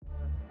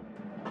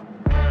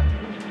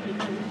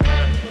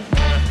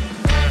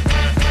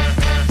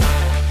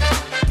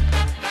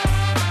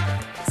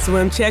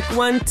Swim check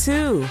 1,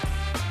 2.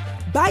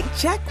 Bike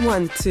check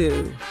 1,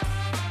 2.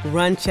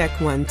 Run check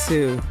 1,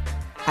 2.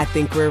 I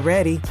think we're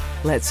ready.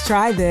 Let's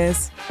try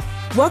this.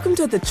 Welcome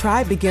to the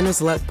Try Beginner's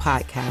Luck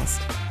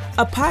podcast,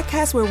 a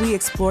podcast where we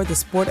explore the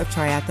sport of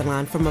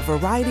triathlon from a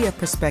variety of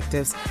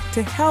perspectives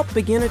to help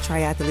beginner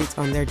triathletes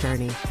on their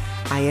journey.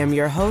 I am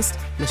your host,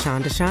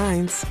 Mashonda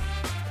Shines.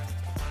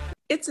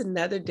 It's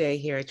another day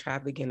here at Try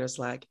Beginner's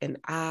Luck, and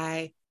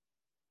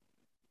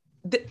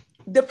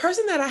the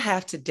person that I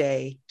have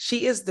today,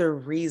 she is the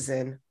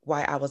reason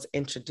why I was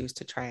introduced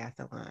to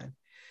triathlon.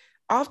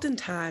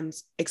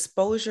 Oftentimes,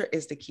 exposure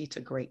is the key to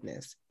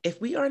greatness.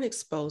 If we aren't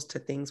exposed to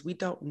things, we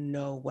don't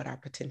know what our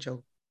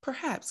potential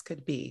perhaps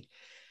could be.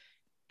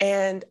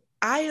 And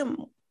I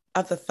am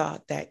of the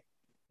thought that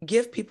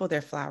give people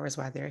their flowers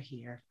while they're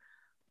here.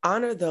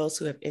 Honor those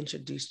who have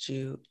introduced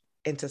you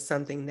into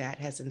something that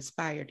has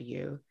inspired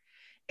you.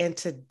 And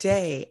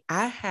today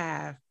I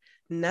have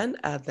none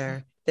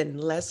other than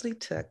Leslie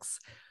Tooks,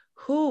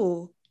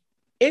 who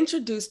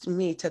introduced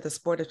me to the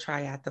sport of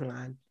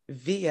triathlon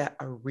via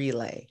a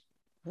relay.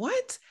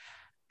 What?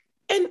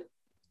 And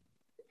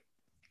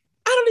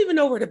I don't even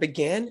know where to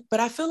begin,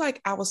 but I feel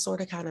like I was sort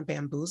of kind of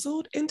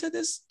bamboozled into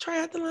this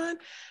triathlon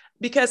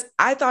because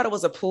I thought it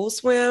was a pool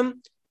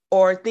swim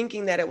or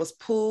thinking that it was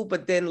pool,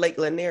 but then Lake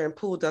Lanier and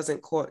pool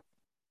doesn't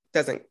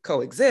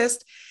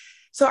coexist.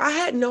 So I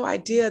had no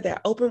idea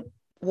that open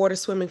water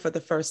swimming for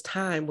the first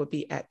time would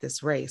be at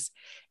this race.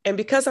 And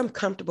because I'm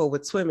comfortable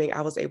with swimming,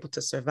 I was able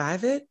to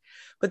survive it.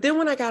 But then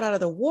when I got out of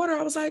the water,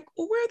 I was like,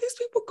 well, where are these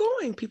people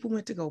going? People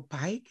went to go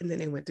bike and then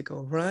they went to go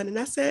run. And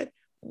I said,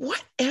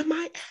 what am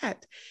I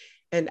at?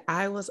 And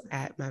I was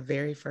at my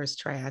very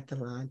first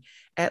triathlon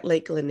at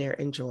Lake Lanier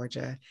in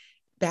Georgia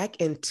back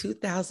in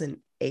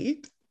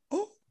 2008.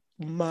 Oh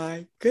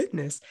my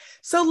goodness.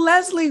 So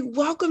Leslie,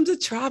 welcome to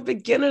Try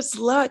Beginner's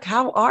Luck.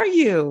 How are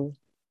you?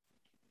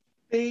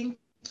 Thank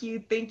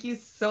you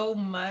so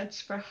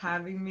much for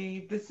having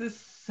me. This is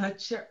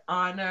such an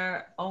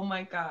honor. Oh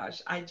my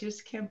gosh, I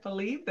just can't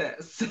believe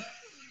this.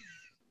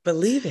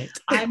 Believe it.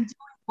 I'm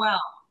doing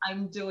well.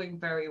 I'm doing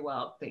very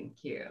well.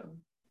 Thank you.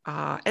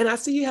 And I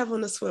see you have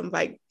on the swim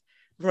bike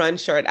run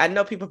shirt. I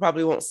know people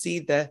probably won't see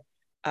the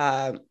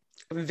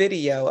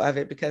video of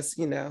it because,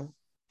 you know,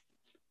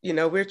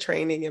 we're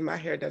training and my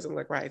hair doesn't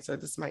look right. So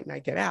this might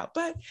not get out,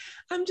 but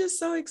I'm just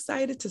so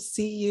excited to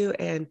see you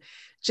and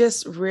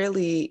just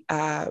really,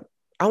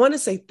 I want to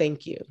say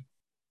thank you.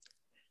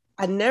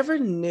 I never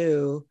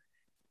knew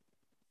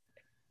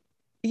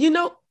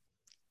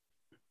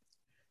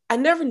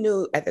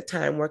at the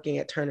time working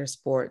at Turner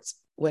Sports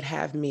would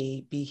have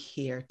me be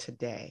here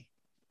today.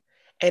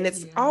 And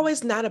it's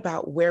always not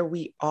about where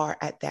we are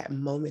at that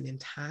moment in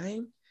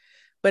time,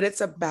 but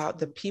it's about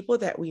the people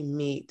that we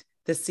meet,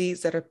 the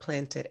seeds that are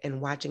planted and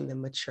watching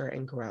them mature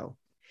and grow.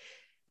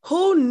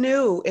 Who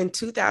knew in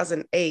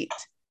 2008,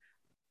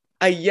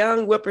 a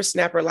young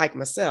whippersnapper like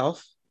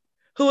myself,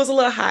 who was a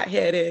little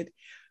hot-headed,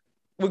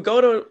 would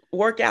go to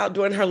work out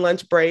during her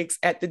lunch breaks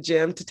at the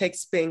gym to take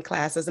spin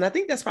classes. And I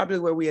think that's probably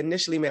where we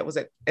initially met, was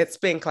at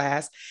spin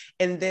class.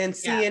 And then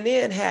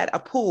CNN had a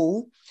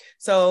pool.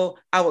 So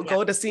I would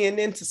go to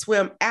CNN to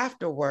swim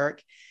after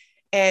work.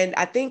 And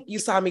I think you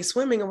saw me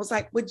swimming and was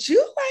like, would you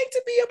like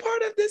to be a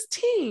part of this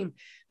team?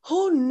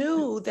 Who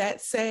knew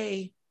that,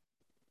 say,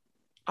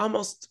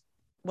 almost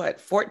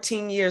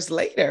 14 years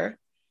later,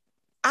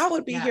 I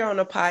would be here on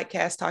a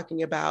podcast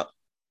talking about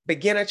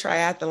beginner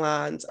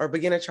triathlons or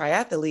beginner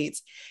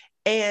triathletes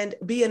and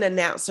be an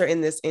announcer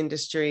in this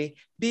industry,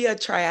 be a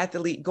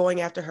triathlete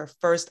going after her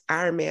first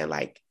Ironman.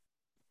 Like,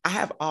 I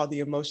have all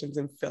the emotions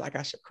and feel like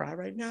I should cry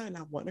right now and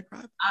I want to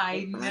cry.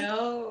 I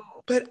know.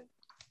 But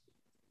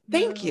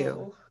thank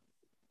you.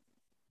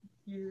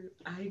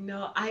 I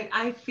know.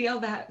 I feel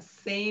that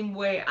same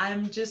way.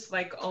 I'm just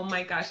like, oh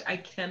my gosh, I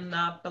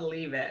cannot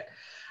believe it.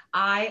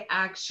 I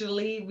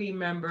actually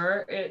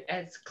remember it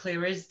as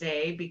clear as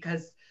day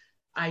because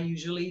I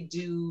usually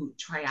do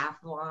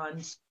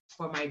triathlons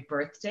for my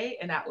birthday,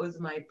 and that was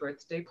my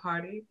birthday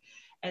party.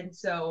 And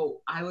so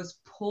I was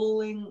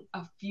pulling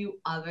a few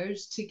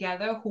others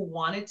together who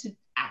wanted to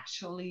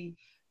actually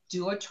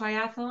do a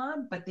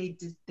triathlon, but they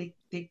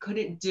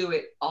couldn't do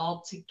it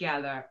all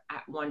together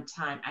at one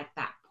time at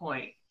that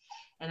point.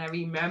 And I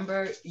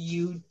remember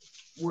you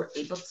were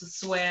able to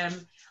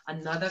swim,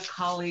 another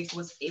colleague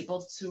was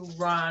able to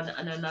run,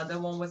 and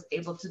another one was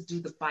able to do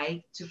the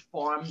bike to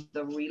form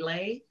the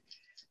relay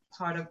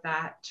part of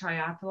that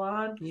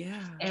triathlon.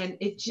 Yeah. And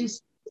it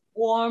just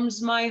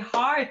warms my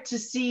heart to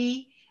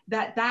see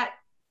that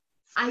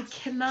I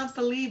cannot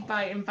believe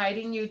by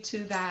inviting you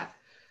to that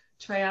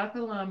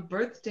triathlon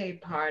birthday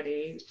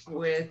party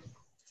with,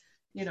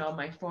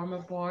 my former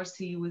boss.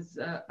 He was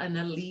an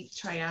elite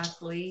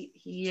triathlete.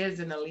 He is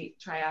an elite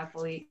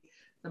triathlete.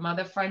 Some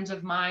other friends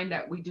of mine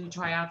that we do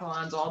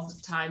triathlons all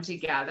the time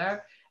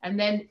together, and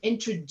then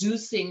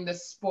introducing the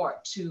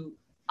sport to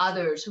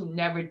others who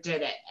never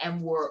did it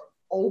and were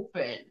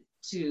open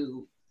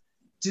to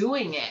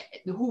doing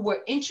it, who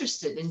were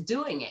interested in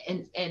doing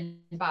it. And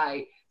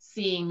by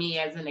seeing me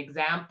as an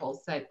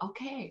example, said,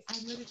 okay,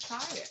 I'm going to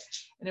try it.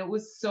 And it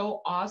was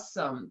so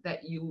awesome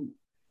that you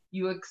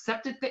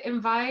accepted the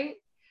invite.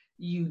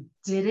 You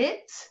did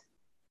it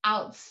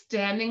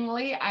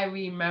outstandingly. I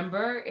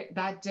remember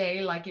that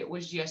day like it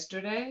was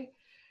yesterday.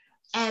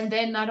 And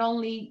then not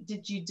only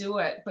did you do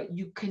it, but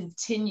you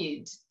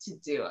continued to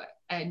do it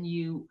and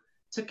you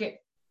took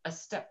it a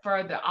step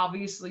further.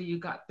 Obviously, you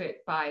got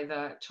bit by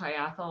the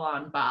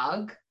triathlon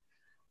bug.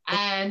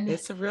 And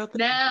It's a real thing.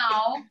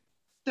 now,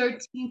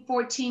 13,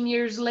 14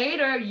 years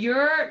later,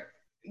 you're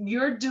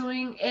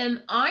doing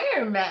an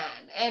Ironman.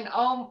 And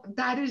oh,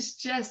 that is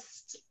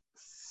just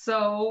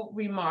so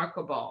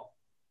remarkable.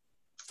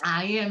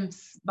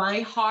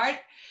 My heart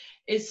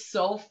is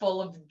so full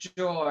of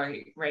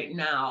joy right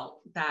now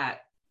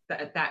that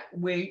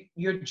way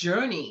your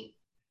journey,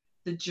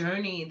 the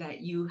journey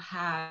that you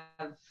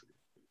have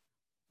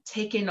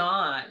taken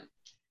on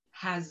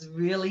has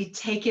really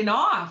taken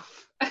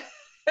off.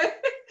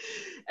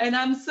 And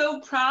I'm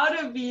so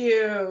proud of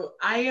you.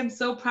 I am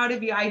so proud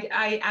of you.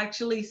 I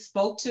actually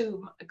spoke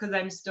to, because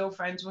I'm still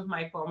friends with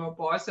my former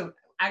boss. So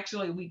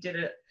actually we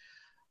did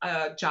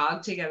a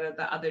jog together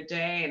the other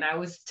day, and I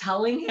was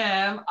telling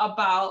him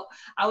about,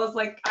 I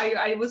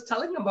was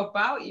telling him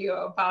about you,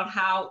 about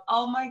how,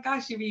 oh my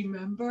gosh, you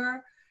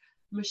remember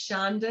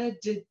Mashonda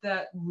did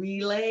the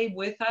relay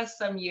with us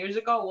some years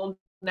ago? Well,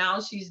 now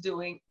she's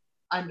doing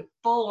a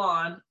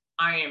full-on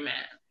Ironman.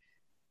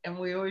 And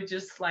we were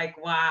just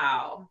like,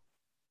 wow.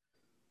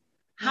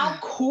 How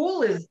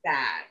cool is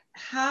that?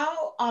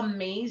 How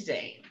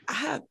amazing. I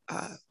have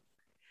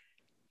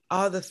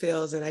all the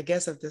feels, and I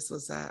guess if this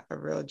was a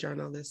real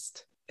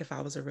journalist, if I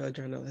was a real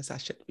journalist, I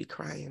shouldn't be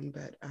crying,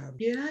 but I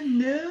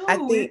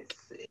think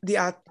the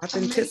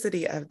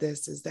authenticity of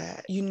this is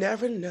that you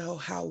never know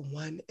how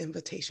one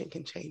invitation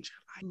can change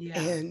your life.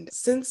 Yeah. And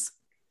since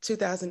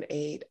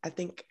 2008, I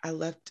think I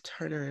left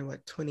Turner in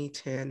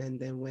 2010, and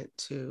then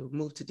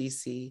moved to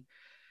DC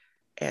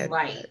and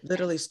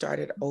literally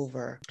started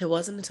over. It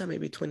wasn't until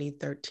maybe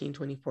 2013,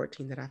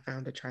 2014 that I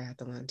found a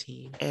triathlon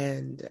team.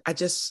 And I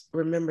just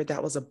remember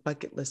that was a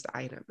bucket list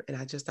item. And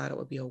I just thought it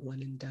would be a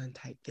one and done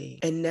type thing.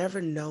 And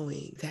never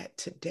knowing that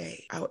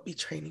today I would be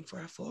training for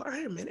a full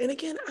Ironman. And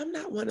again, I'm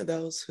not one of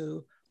those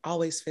who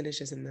always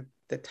finishes in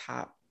the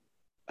top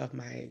of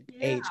my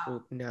age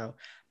group. No,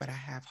 but I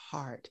have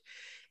heart.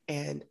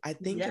 And I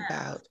think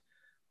about,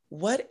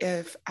 what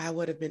if I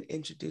would have been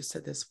introduced to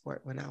this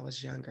sport when I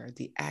was younger,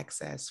 the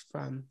access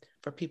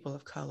for people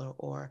of color,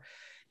 or,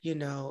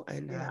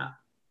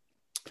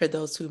 for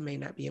those who may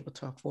not be able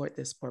to afford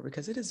this sport,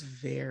 because it is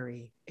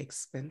very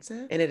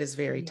expensive and it is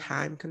very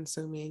time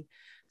consuming.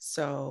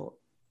 So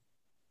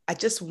I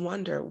just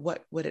wonder,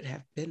 what would it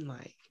have been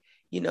like?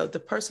 The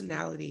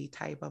personality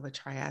type of a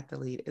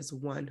triathlete is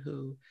one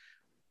who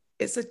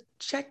is a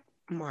check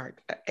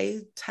mark,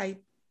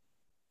 A-type,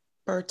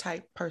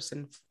 B-type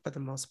person for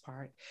the most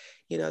part.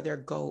 They're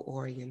goal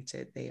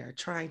oriented. They are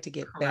trying to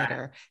get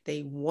better.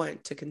 They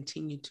want to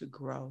continue to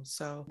grow.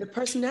 So the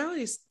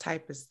personality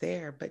type is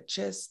there, but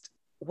just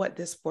what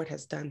this sport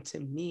has done to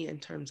me in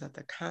terms of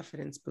the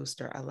confidence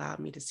booster allowed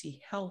me to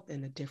see health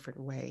in a different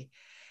way.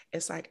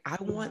 It's like, I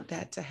want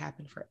that to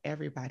happen for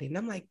everybody. And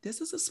I'm like, this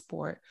is a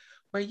sport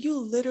where you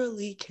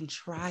literally can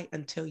try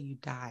until you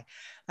die.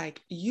 Like,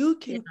 you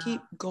can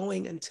keep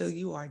going until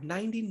you are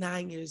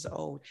 99 years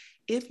old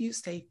if you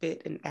stay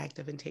fit and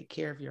active and take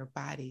care of your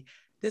body.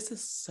 This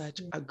is such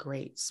a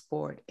great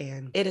sport.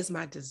 And it is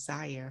my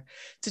desire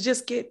to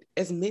just get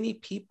as many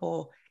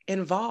people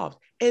involved.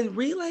 And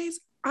relays,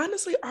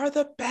 honestly, are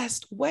the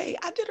best way.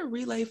 I did a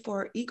relay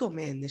for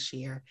Eagleman this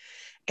year,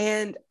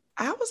 and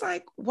I was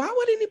like, why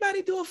would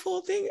anybody do a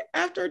full thing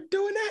after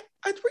doing that?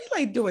 A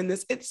relay doing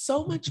this? It's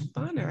so much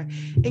funner,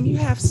 and you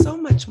have so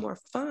much more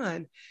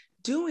fun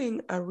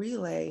doing a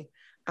relay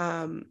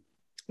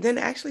than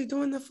actually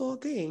doing the full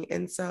thing.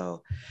 And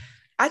so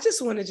I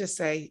just want to just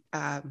say,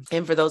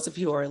 and for those of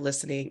you who are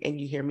listening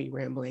and you hear me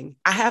rambling,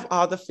 I have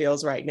all the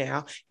feels right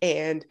now.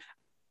 And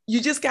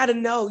you just got to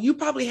know, you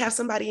probably have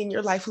somebody in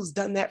your life who's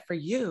done that for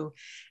you.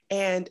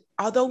 And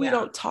although we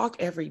don't talk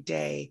every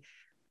day,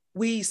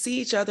 we see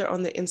each other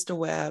on the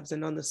Instawebs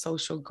and on the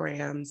social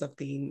grams of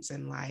things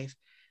in life.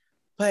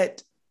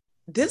 But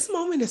this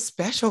moment is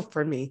special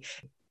for me.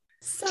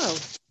 So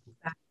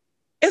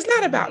it's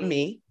not about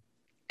me.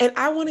 And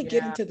I want to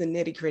get into the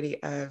nitty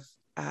gritty of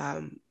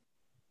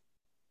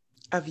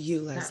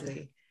you,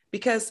 Leslie,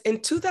 because in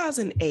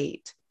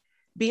 2008,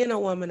 being a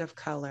woman of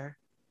color,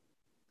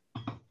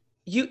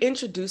 you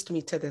introduced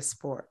me to this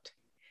sport.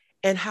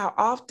 And how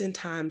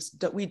oftentimes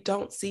that we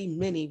don't see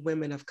many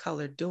women of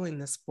color doing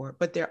the sport,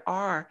 but there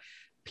are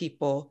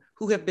people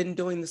who have been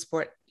doing the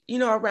sport,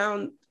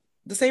 around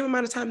the same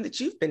amount of time that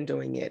you've been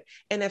doing it,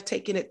 and have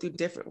taken it through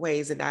different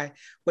ways. And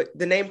what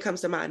the name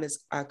comes to mind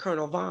is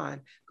Colonel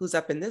Vaughn, who's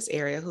up in this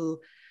area, who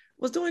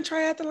was doing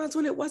triathlons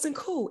when it wasn't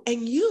cool.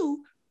 And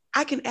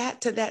I can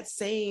add to that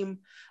same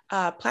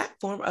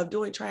platform of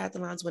doing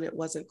triathlons when it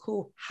wasn't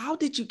cool. How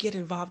did you get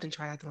involved in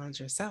triathlons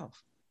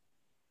yourself?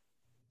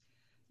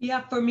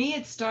 Yeah, for me,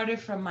 it started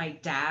from my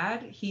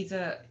dad. He's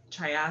a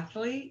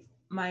triathlete.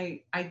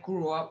 I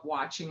grew up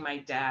watching my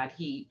dad.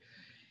 He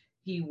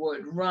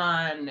would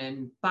run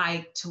and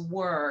bike to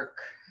work,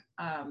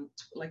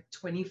 like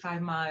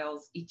 25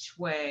 miles each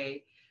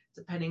way,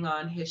 depending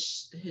on his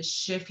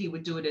shift. He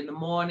would do it in the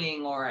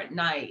morning or at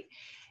night,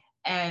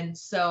 and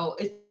so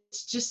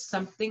it's just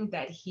something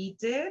that he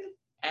did,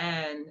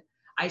 and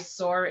I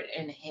saw it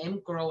in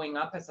him growing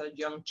up as a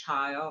young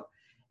child.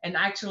 And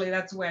actually,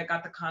 that's where I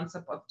got the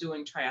concept of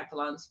doing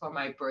triathlons for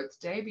my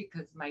birthday,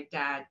 because my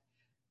dad,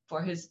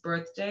 for his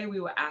birthday,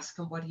 we would ask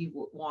him what he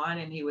would want,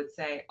 and he would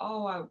say,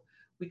 "Oh,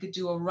 we could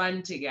do a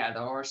run together,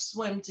 or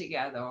swim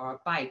together, or a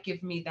bike.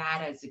 Give me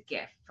that as a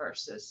gift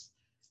versus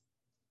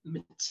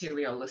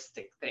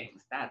materialistic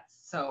things."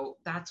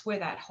 That's where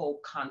that whole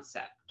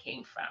concept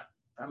came from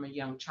a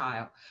young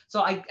child.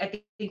 So I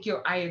think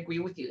I agree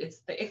with you. It's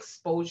the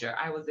exposure.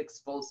 I was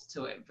exposed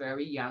to it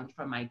very young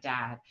from my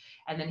dad,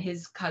 and then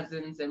his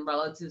cousins and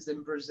relatives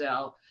in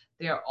Brazil.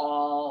 They're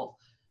all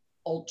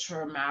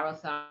ultra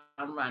marathon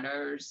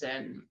runners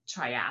and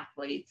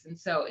triathletes. And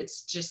so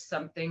it's just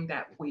something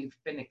that we've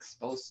been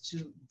exposed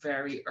to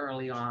very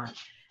early on.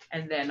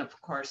 And then,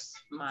 of course,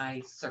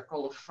 my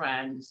circle of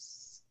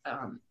friends,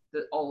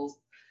 the old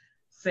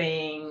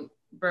saying,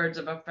 birds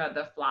of a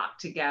feather flock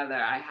together.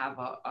 I have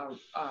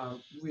a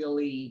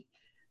really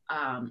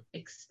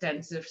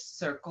extensive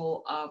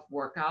circle of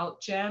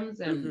workout gyms,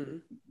 and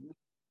Mm-hmm.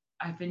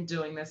 I've been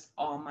doing this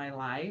all my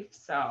life.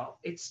 So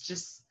it's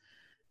just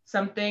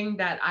something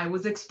that I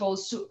was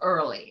exposed to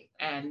early,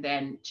 and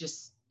then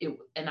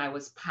and I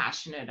was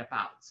passionate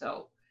about.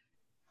 So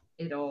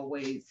it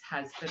always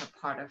has been a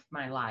part of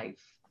my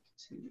life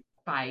to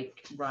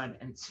bike, run,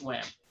 and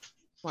swim.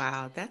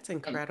 Wow, that's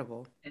And,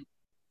 incredible. and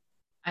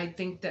I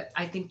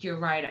think you're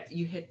right.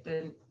 You hit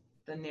the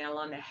nail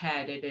on the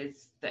head. It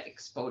is the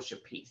exposure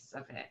piece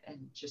of it, and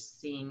just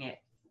seeing it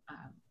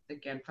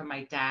again from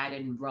my dad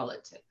and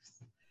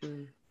relatives.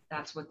 Mm.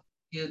 That's what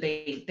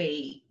they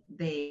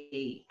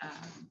do.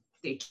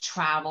 They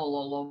travel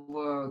all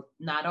over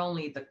not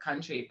only the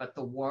country but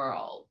the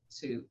world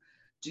to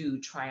do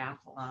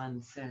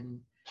triathlons and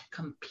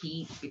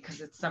compete, because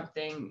it's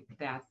something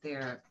that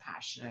they're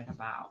passionate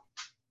about.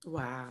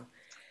 Wow.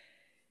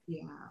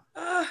 Yeah.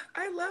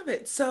 I love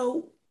it.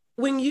 So,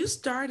 when you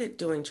started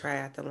doing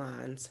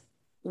triathlons,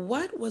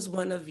 what was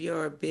one of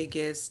your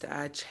biggest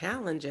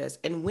challenges,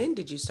 and when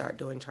did you start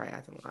doing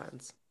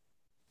triathlons?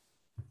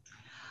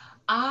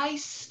 I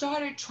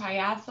started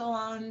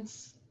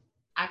triathlons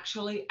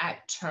actually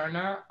at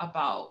Turner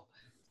about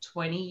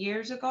 20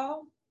 years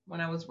ago when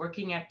I was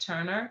working at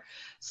Turner.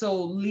 So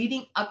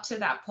leading up to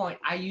that point,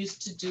 I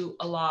used to do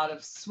a lot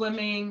of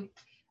swimming,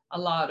 a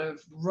lot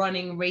of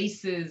running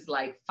races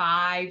like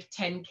 5,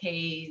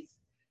 10Ks,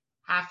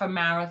 half a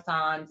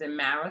marathons and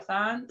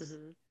marathons.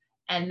 Hmm.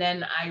 And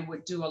then I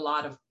would do a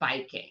lot of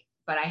biking,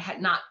 but I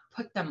had not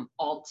put them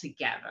all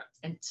together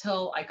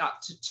until I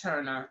got to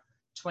Turner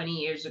 20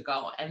 years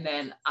ago. And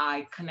then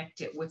I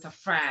connected with a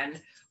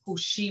friend who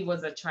she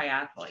was a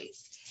triathlete.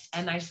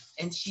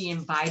 And she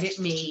invited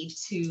me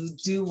to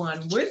do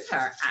one with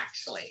her,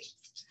 actually.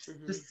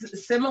 Hmm. Just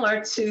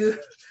similar to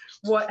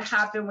what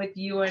happened with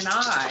you and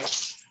I.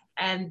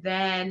 And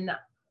then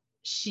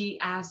she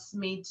asked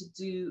me to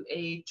do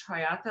a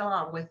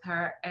triathlon with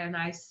her. And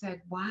I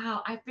said,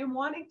 wow, I've been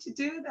wanting to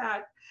do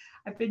that.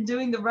 I've been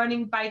doing the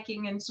running,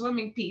 biking, and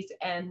swimming piece.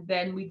 And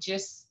then we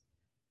just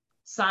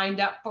signed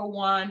up for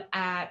one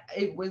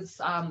it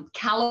was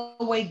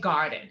Callaway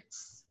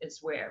Gardens is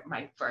where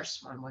my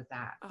first one was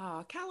at.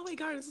 Oh, Callaway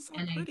Gardens is so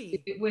And I did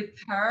pretty. it with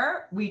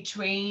her. We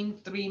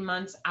trained 3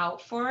 months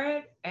out for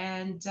it.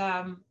 And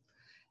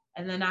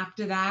then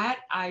after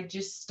that, I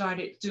just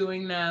started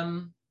doing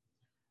them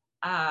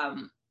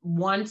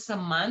once a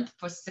month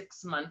for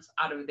 6 months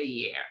out of the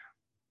year,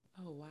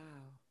 Oh, wow.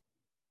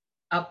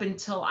 up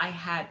until I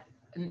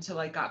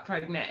got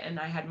pregnant and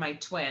I had my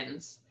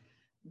twins.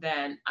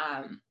 Then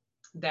um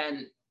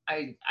then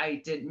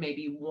I did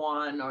maybe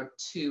one or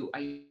two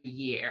a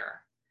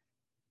year.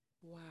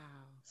 Wow.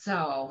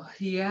 So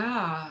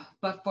yeah,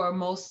 but for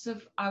most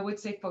of, I would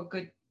say for a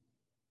good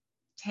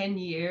 10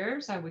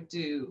 years I would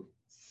do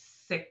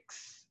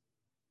six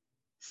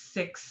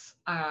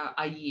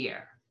a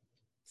year,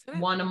 So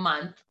that one a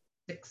month,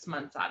 6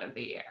 months out of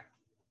the year.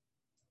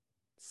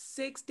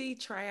 60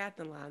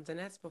 triathlons, and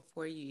that's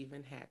before you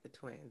even had the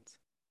twins.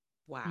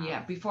 Yeah,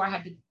 Wow. before I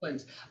had the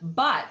twins.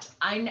 But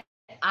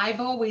I've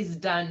always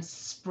done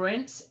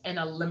sprints and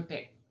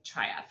Olympic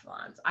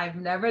triathlons. I've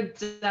never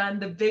done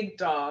the big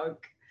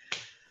dog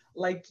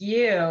like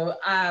you.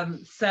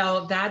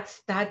 So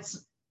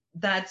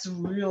that's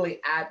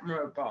really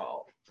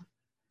admirable,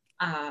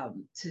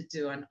 to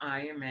do an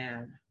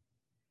Ironman.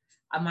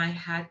 My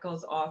hat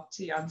goes off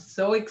to you. I'm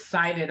so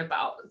excited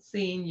about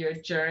seeing your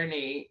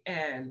journey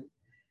and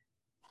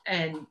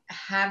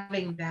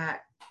having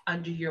that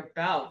under your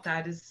belt.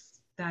 That is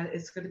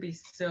going to be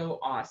so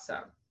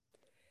awesome.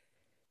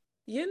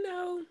 You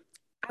know,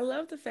 I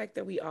love the fact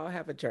that we all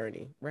have a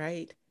journey,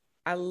 right?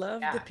 I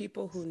love the Yeah.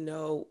 people who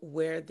know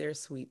where their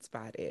sweet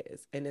spot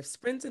is. And if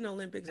sprints and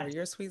Olympics are Yes.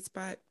 your sweet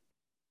spot,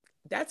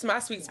 that's my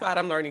sweet Yeah. spot.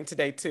 I'm learning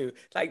today too.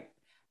 Like,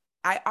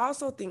 I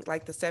also think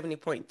like the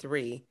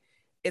 70.3,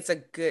 it's a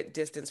good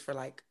distance for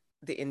like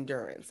the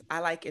endurance. I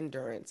like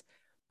endurance.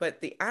 But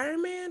the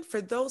Ironman,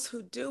 for those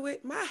who do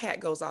it, my hat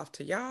goes off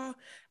to y'all.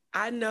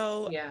 I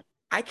know Yeah.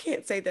 I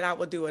can't say that I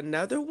will do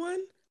another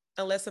one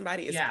unless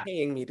somebody is Yeah.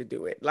 paying me to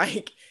do it.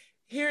 Like,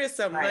 here is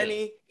some Right.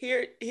 money.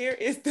 Here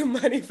is the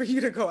money for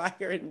you to go out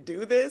here and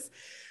do this.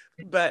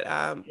 But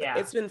Yeah.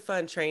 it's been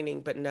fun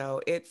training, but no,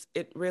 it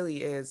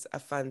really is a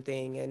fun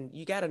thing. And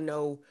you got to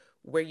know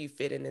where you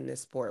fit in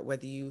this sport,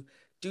 whether you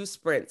do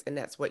sprints and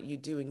that's what you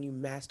do and you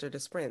master the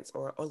sprints,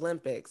 or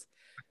Olympics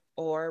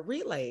or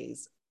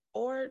relays,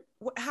 or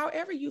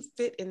however you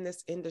fit in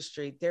this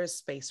industry, there's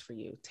space for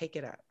you. Take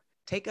it up.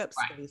 Take up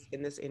Right. space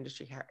in this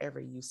industry however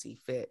you see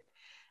fit.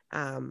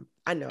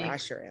 I know I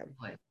sure am.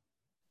 Exactly.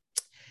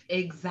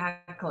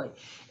 Exactly.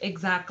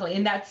 Exactly.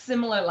 And that's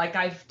similar. Like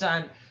I've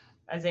done,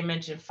 as I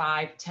mentioned,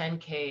 5,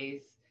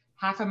 10Ks,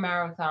 half a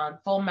marathon,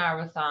 full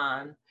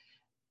marathon,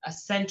 a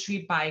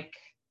century bike.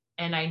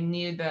 And I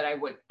knew that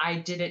I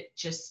did it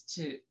just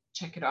to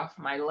check it off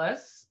my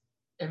list,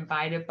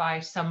 invited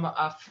by some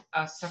of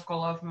a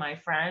circle of my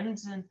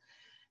friends.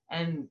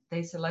 And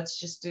they said, let's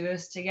just do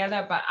this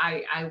together. But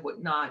I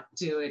would not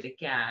do it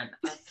again,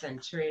 a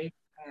century.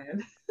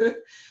 And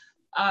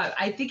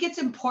I think it's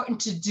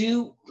important to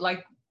do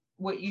like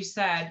what you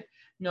said,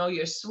 know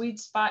your sweet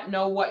spot,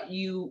 know what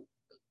you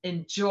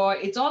enjoy.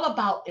 It's all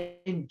about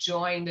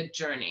enjoying the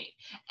journey.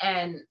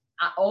 And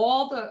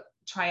all the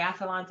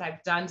triathlons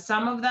I've done,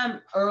 some of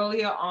them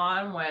earlier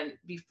on when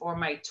before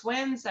my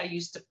twins, I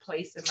used to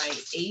place in my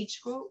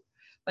age group.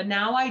 But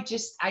now I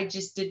just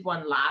did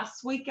one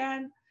last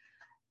weekend,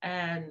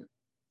 and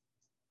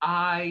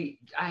I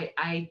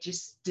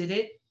just did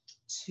it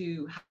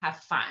to have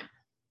fun.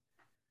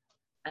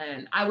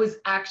 And I was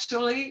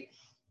actually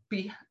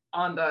be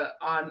on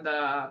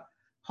the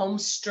home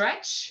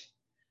stretch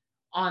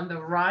on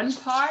the run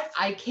part.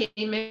 I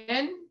came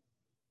in,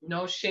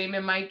 no shame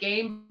in my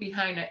game,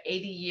 behind an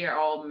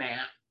 80-year-old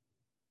man.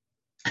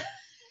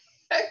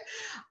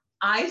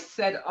 I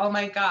said, "Oh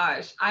my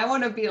gosh, I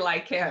want to be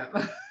like him."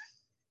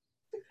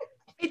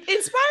 It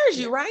inspires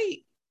Yeah. you, right?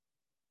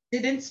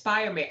 It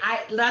inspired me.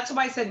 That's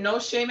why I said no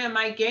shame in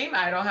my game.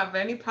 I don't have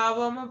any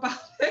problem about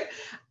it.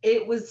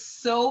 It was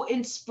so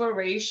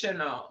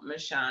inspirational,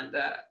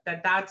 Mashonda,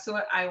 that's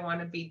what I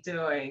want to be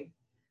doing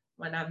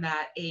when I'm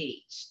that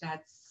age.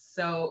 That's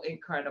so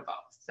incredible.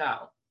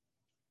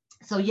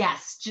 So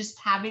yes, just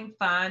having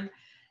fun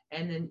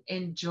and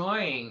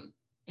enjoying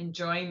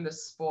the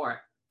sport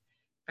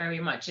very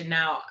much. And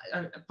now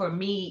for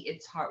me,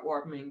 it's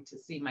heartwarming to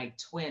see my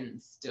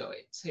twins do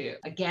it too.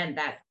 Again,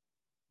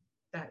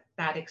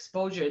 that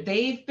exposure.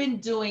 They've been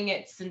doing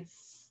it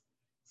since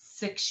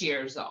 6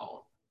 years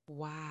old.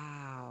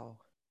 Wow.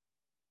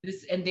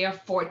 And they're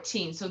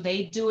 14. So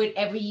they do it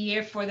every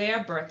year for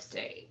their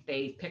birthday.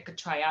 They pick a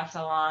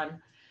triathlon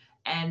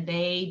and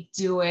they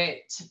do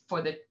it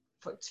for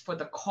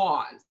the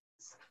cause.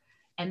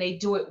 And they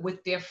do it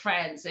with their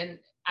friends. And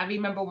I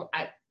remember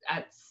at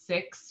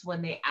 6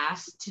 when they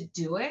asked to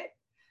do it,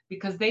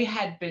 because they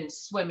had been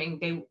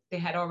swimming. They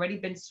had already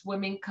been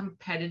swimming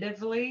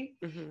competitively.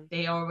 Mm-hmm.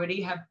 They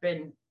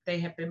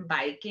have been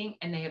biking,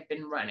 and they have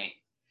been running.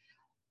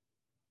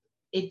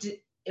 It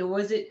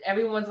was it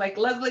Everyone's like,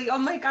 Leslie, oh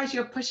my gosh,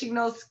 you're pushing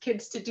those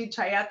kids to do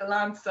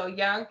triathlon so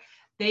young.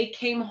 They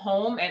came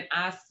home and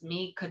asked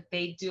me could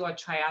they do a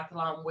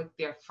triathlon with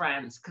their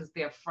friends, because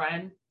their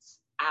friends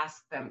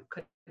asked them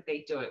could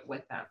they do it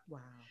with them. Wow.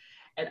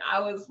 And I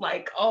was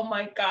like, oh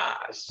my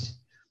gosh.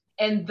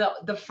 And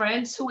the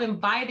friends who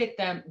invited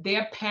them,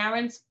 their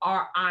parents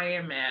are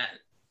Ironman.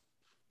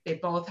 They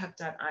both have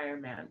done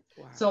Ironman.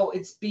 Wow. So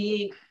it's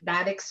being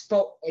that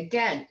exposed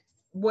again.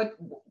 What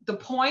the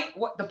point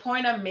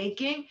I'm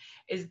making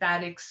is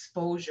that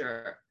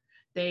exposure.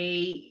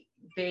 They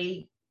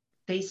they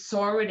they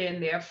saw it in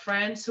their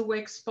friends who were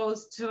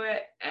exposed to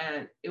it,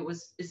 and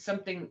it's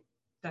something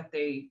that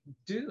they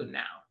do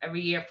now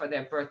every year for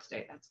their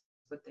birthday. That's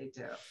what they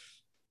do.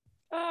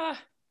 Uh,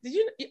 did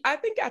you? I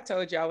think I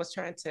told you I was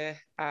trying to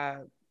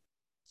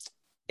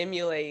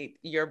emulate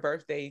your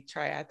birthday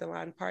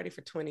triathlon party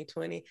for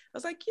 2020. I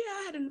was like, yeah,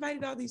 I had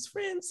invited all these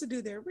friends to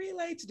do their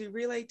relay, to do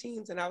relay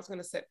teams, and I was going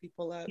to set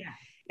people up. Yeah.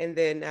 And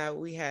then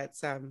we had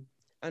some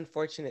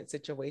unfortunate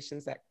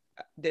situations that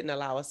didn't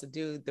allow us to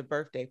do the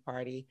birthday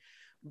party.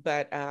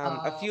 But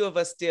a few of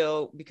us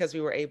still, because we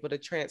were able to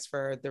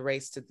transfer the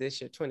race to this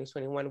year,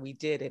 2021, we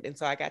did it. And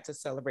so I got to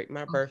celebrate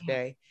my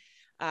birthday.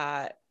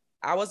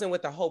 I wasn't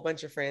with a whole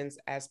bunch of friends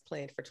as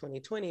planned for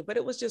 2020, but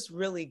it was just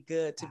really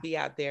good to be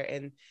out there.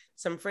 And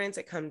some friends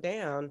had come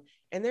down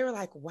and they were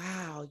like,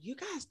 wow, you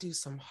guys do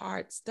some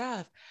hard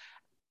stuff.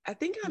 I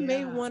think I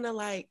may want to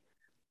like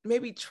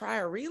maybe try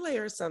a relay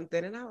or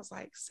something. And I was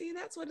like, see,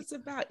 that's what it's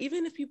about.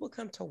 Even if people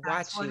come to That's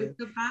watch what you,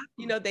 it's about.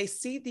 you know, they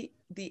see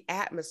the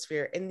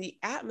atmosphere, and the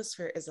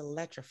atmosphere is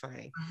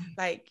electrifying. Right.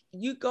 Like,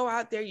 you go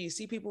out there, you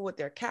see people with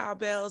their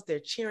cowbells, they're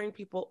cheering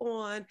people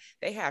on,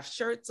 they have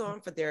shirts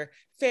on for their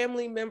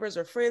family members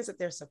or friends that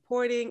they're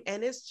supporting.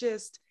 And it's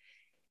just,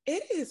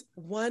 it is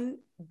one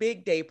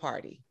big day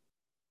party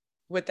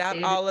without It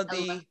is all of the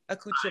electrifying.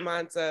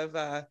 accoutrements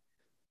of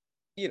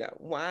you know,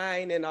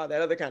 wine and all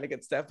that other kind of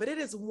good stuff. But it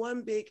is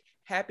one big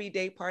happy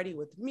day party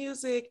with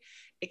music,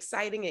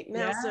 exciting Yeah,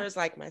 announcers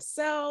like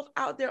myself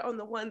out there on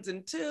the ones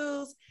and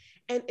twos.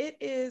 And it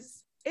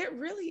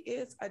really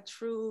is a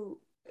true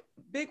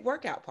big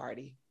workout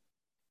party.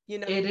 You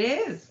know, it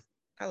is.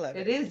 I love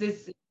It it.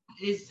 is.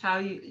 It's how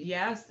you,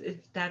 yes,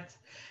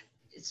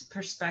 it's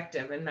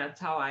perspective. And that's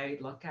how I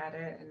look at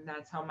it. And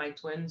that's how my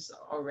twins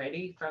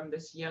already from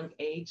this young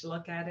age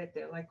look at it.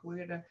 They're like, we're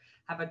going to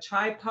have a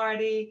tri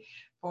party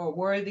for a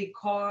worthy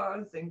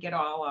cause and get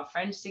all our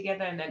friends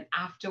together. And then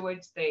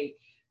afterwards, they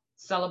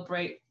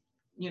celebrate,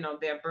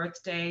 their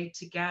birthday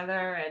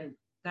together. And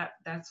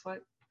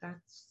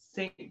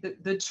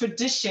the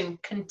tradition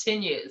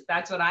continues.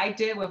 That's what I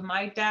did with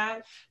my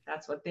dad.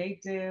 That's what they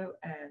do.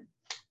 And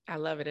I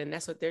love it. And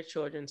that's what their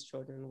children's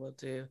children will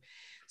do.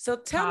 So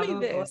tell me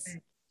probably. this,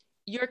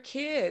 your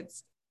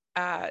kids,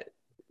 uh,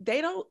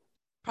 they don't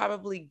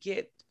probably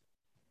get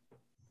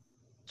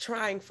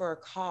trying for a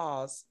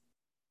cause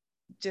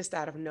just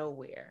out of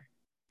nowhere,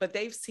 but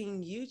they've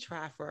seen you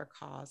try for a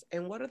cause.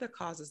 And what are the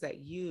causes that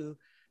you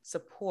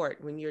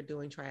support when you're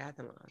doing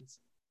triathlons?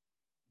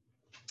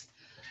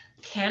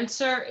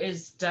 Cancer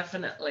is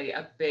definitely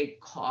a big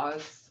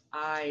cause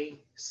I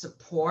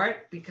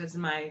support because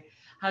my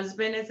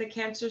husband is a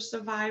cancer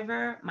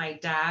survivor, my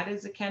dad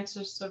is a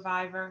cancer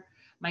survivor,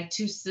 my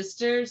two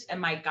sisters, and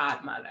my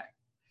godmother.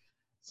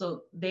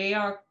 So they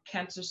are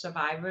cancer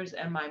survivors,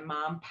 and my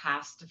mom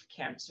passed of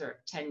cancer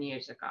 10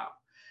 years ago.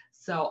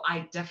 So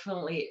I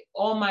definitely,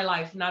 all my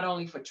life, not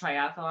only for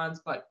triathlons,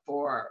 but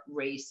for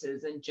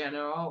races in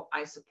general,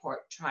 I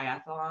support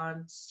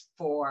triathlons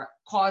for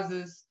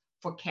causes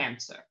for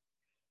cancer.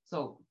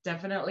 So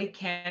definitely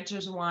cancer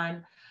is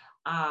one.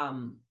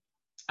 Um,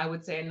 I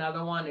would say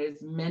another one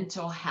is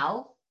mental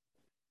health.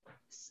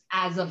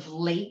 As of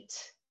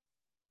late,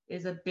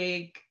 is a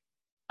big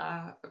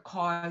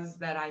cause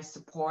that I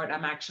support.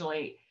 I'm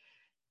actually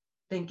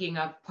thinking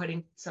of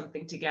putting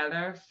something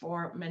together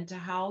for mental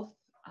health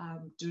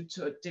due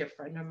to a dear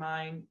friend of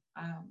mine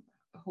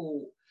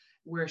who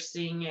we're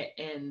seeing it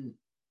in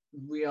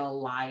real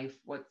life,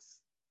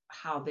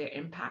 how they're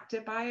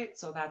impacted by it.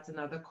 So that's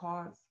another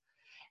cause.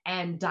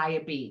 And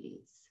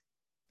diabetes.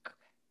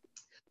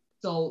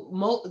 So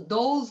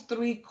those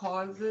three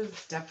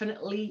causes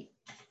definitely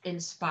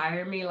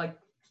inspire me. Like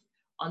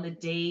on the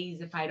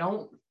days if I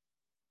don't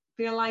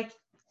feel like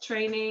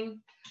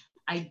training,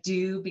 I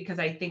do because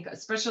I think,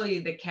 especially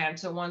the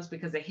cancer ones,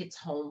 because it hits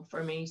home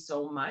for me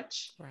so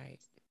much. Right.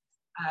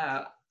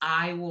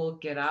 I will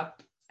get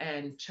up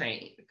and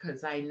train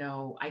because I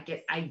know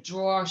I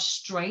draw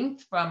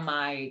strength from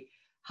my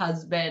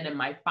husband and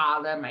my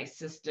father, my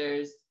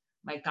sisters,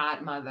 my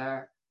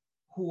godmother,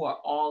 who are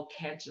all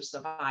cancer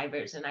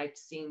survivors, and I've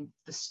seen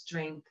the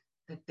strength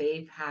that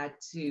they've had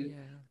to Yeah.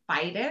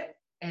 fight it.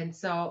 And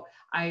so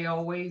I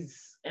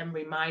always am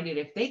reminded,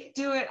 if they could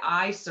do it,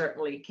 I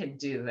certainly can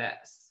do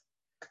this.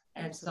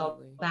 And so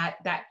Absolutely.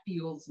 that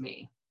fuels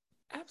me.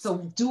 So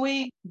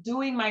Absolutely.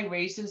 doing my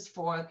races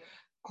for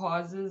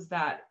causes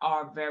that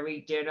are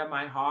very dear to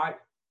my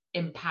heart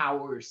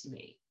empowers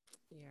me,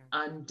 Yeah.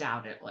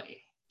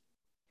 undoubtedly.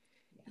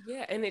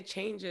 Yeah. And it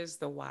changes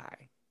the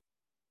why,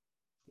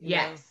 you know,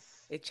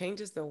 Yes, it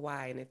changes the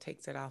why, and it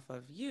takes it off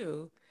of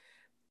you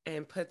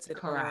and puts it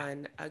correct.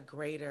 on a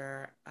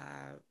greater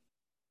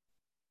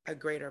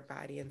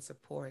body and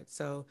support.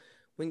 So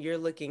when you're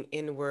looking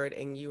inward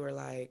and you are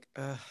like,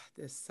 ugh,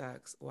 this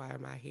sucks. Why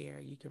am I here?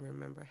 You can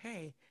remember,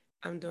 hey,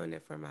 I'm doing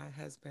it for my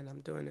husband.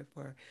 I'm doing it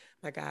for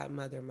my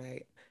godmother,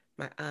 my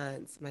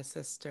aunts, my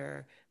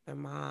sister, my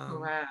mom.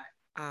 Correct.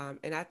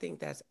 And I think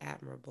that's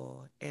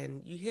admirable.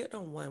 And you hit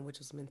on one,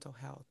 which is mental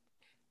health.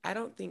 I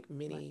don't think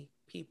many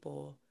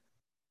people,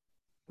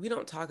 we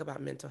don't talk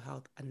about mental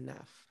health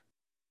enough.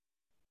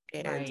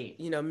 And Right.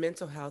 you know,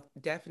 mental health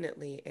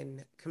definitely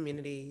in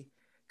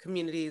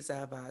communities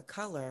of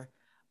color,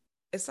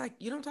 it's like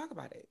you don't talk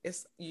about it.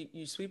 It's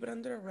you sweep it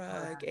under the rug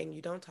Correct. and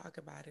you don't talk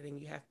about it, and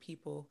you have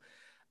people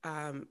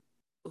um,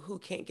 who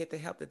can't get the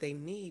help that they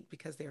need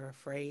because they're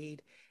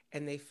afraid,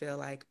 and they feel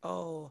like,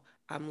 oh,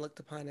 I'm looked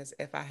upon as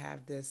if I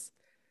have this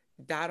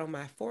dot on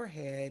my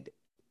forehead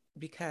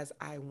because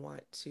I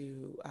want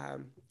to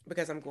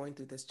because I'm going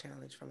through this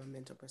challenge from a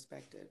mental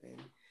perspective.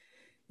 And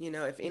you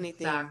know, if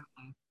anything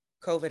Exactly.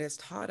 COVID has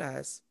taught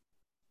us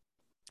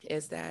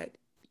is that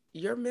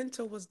your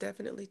mental was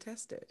definitely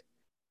tested.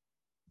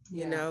 You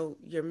Yes. know,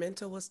 your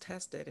mental was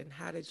tested, and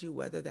how did you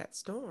weather that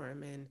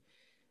storm? And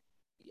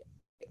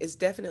it's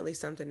definitely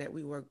something that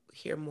we will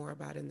hear more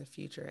about in the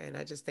future. And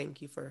I just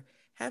thank you for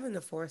having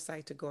the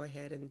foresight to go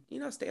ahead and,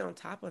 stay on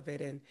top of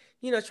it and,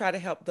 try to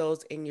help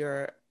those in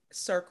your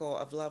circle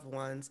of loved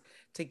ones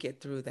to get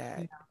through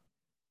that.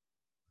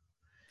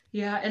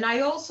 Yeah, and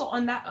I also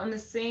on the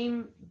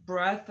same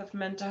breath of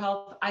mental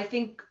health, I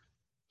think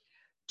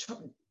tr-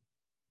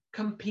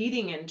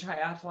 competing in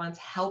triathlons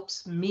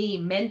helps me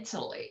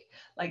mentally,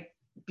 like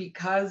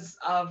because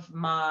of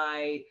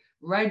my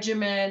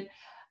regimen,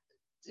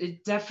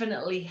 it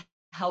definitely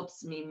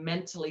helps me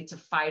mentally to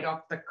fight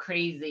off the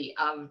crazy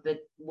of the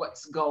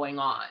what's going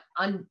on.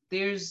 And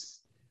there's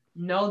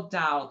no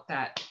doubt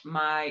that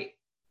my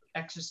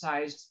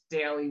exercise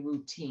daily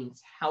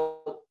routines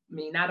help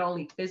me not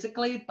only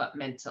physically but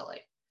mentally.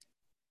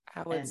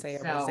 I would And say a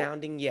so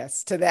resounding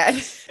yes to that.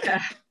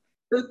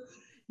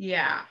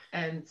 yeah,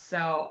 and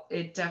so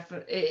it's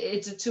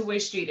a two-way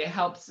street. It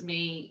helps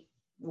me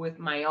with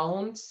my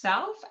own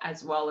self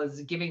as well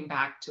as giving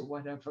back to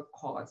whatever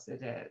cause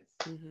it is.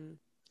 Hmm.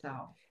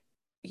 So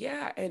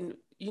Yeah. And,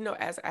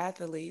 as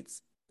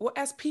athletes, well,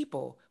 as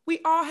people, we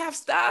all have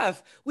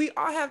stuff, we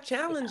all have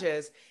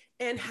challenges.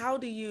 And how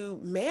do you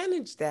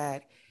manage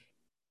that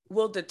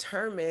will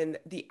determine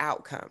the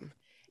outcome.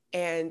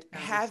 And that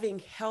is having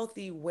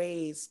healthy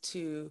ways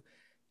to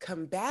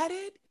combat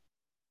it,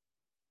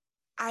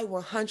 I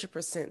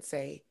 100%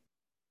 say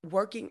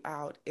working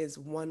out is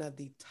one of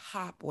the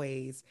top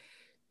ways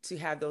to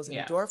have those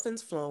yes.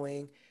 endorphins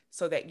flowing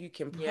so that you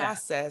can Yeah.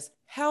 process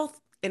health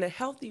in a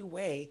healthy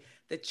way,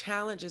 the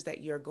challenges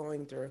that you're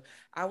going through.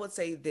 I would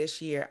say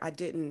this year, I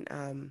didn't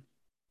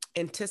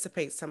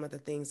anticipate some of the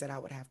things that I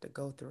would have to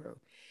go through.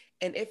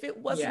 And if it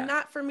was Yeah.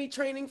 not for me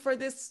training for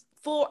this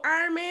full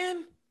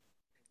Ironman,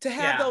 to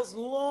have Yeah. those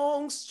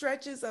long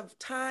stretches of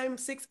time,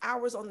 6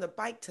 hours on the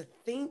bike to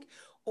think,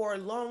 or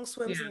long Yeah.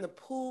 swims in the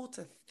pool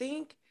to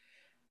think,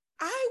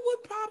 I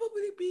would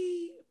probably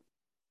be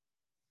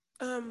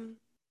um,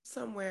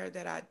 somewhere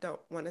that I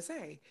don't want to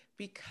say,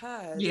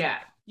 because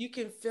Yeah. you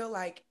can feel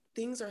like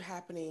things are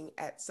happening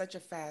at such a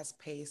fast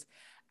pace.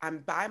 I'm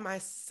by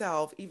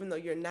myself, even though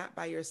you're not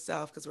by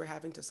yourself, because we're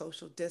having to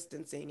social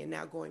distancing and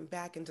now going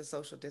back into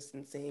social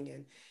distancing.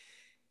 And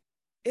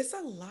it's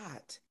a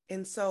lot.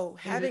 And so It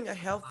is having a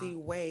healthy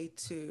way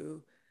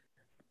to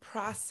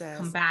process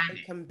and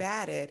combating.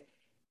 combat it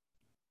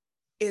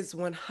is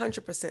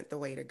 100% the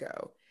way to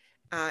go.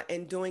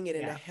 And doing it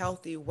in a Yeah.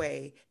 healthy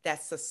way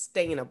that's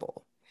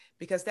sustainable.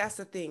 Because that's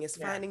the thing, is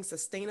Yeah. finding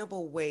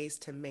sustainable ways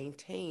to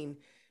maintain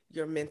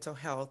your mental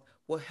health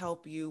will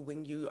help you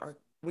when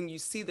you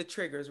see the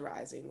triggers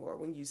rising, or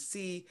when you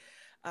see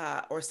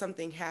or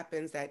something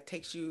happens that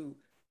takes you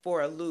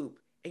for a loop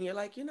and you're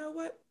like, you know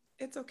what,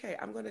 it's okay,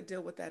 I'm going to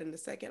deal with that in a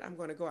second, I'm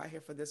going to go out here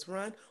for this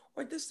run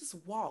or this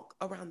walk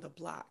around the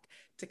block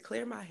to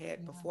clear my head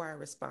Yeah. before I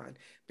respond,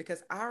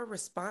 because our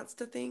response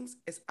to things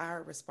is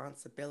our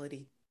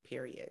responsibility,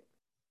 period.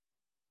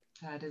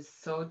 That is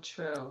so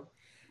true.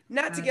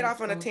 Not to That get is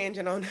off on a so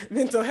tangent on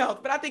mental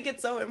health, but I think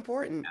it's so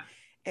important.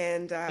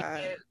 And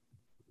it,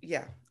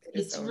 yeah, it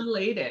is it's so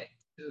related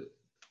to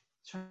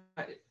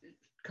try,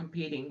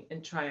 competing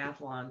in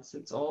triathlons.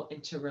 It's all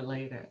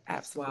interrelated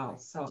as well. absolutely.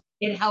 So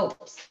it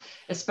helps,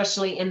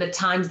 especially in the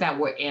times that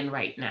we're in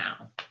right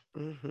now.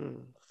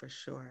 For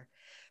sure.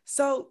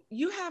 So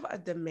you have a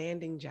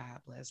demanding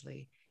job,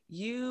 Leslie.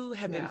 You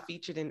have been Yeah.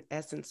 featured in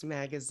Essence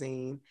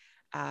magazine.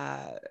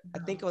 I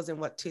think it was in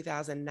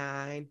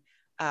 2009,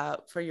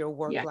 for your Yeah.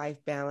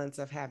 work-life balance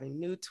of having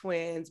new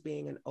twins,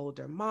 being an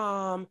older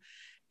mom,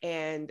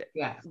 and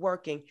Yes.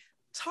 working.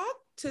 Talk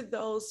to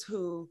those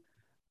who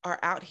are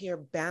out here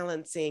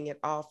balancing it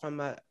all from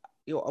a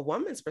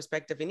woman's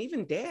perspective, and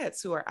even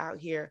dads who are out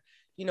here,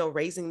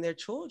 raising their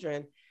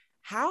children.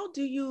 How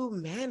do you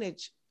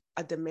manage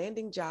a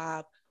demanding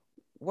job,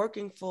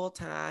 working full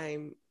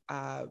time,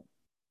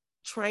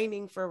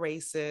 training for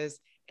races,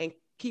 and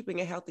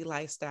keeping a healthy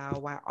lifestyle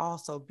while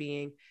also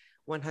being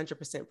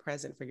 100%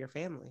 present for your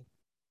family?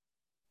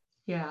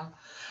 Yeah.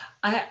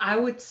 I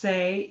would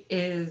say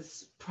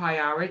is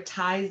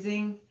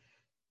prioritizing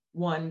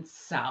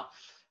oneself.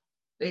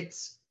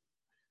 It's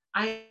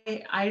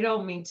I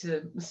don't mean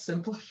to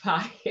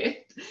simplify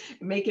it,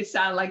 make it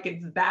sound like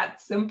it's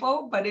that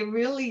simple, but it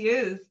really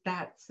is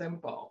that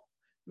simple,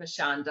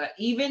 Mashonda.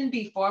 Even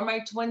before my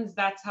twins,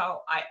 that's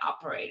how I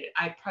operated.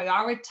 I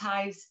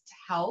prioritized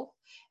health.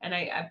 And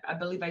I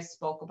believe I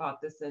spoke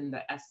about this in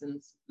the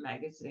Essence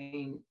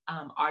magazine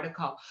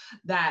article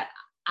that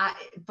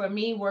for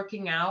me,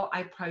 working out,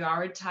 I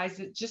prioritize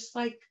it just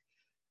like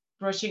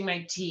brushing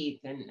my teeth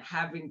and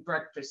having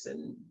breakfast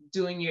and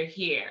doing your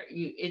hair.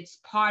 It's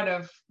part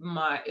of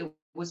it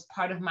was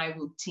part of my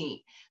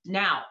routine.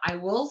 Now, I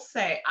will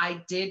say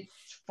I did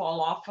fall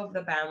off of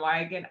the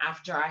bandwagon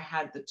after I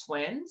had the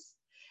twins,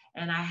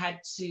 and I had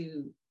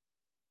to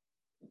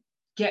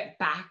get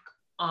back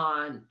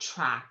on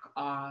track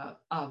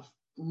of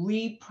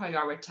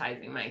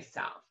reprioritizing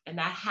myself. And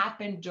that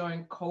happened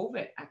during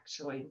COVID,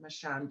 actually,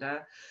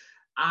 Mashonda.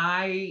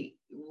 I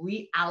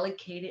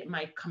reallocated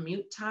my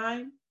commute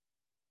time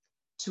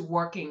to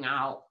working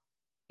out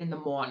in the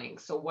morning.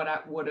 So what I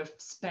would have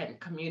spent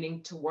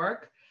commuting to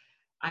work,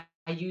 I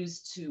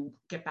used to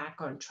get back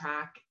on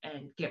track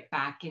and get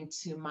back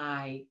into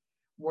my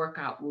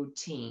workout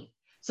routine.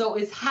 So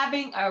it's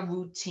having a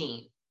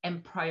routine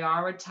and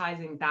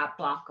prioritizing that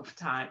block of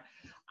time.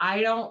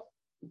 I don't,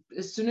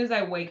 as soon as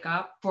I wake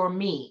up, for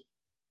me,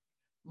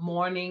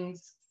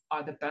 mornings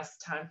are the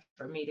best time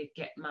for me to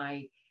get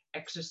my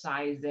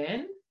exercise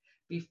in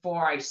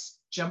before I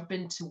jump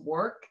into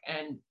work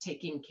and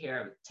taking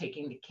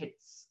the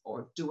kids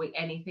or doing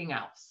anything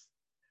else.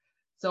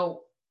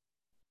 So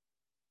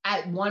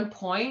at one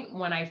point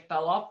when I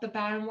fell off the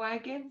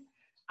bandwagon,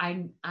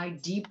 I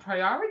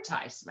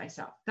deprioritized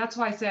myself. That's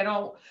why I said,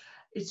 oh,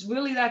 it's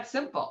really that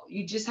simple.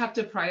 You just have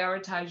to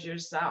prioritize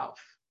yourself.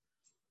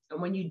 And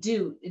when you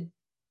do,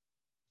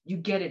 you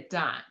get it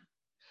done.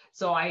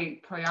 So I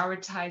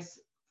prioritize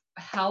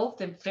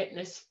health and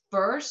fitness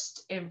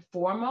first and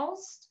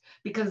foremost,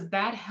 because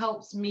that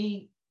helps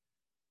me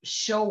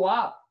show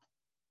up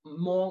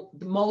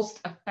most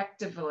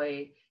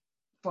effectively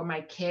for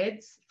my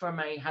kids, for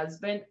my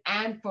husband,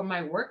 and for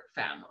my work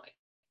family.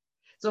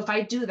 So if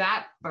I do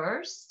that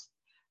first,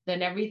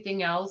 then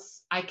everything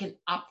else, I can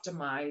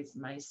optimize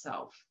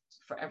myself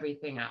for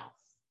everything else.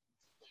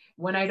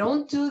 When I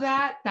don't do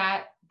that,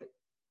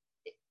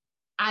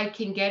 I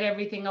can get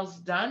everything else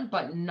done,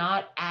 but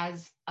not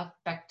as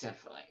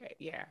effectively. Okay,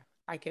 yeah,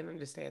 I can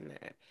understand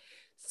that.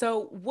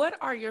 So, what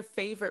are your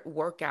favorite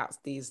workouts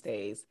these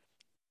days?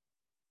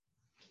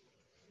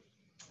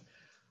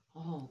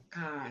 Oh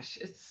gosh,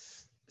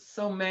 it's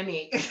so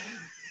many.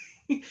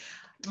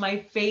 My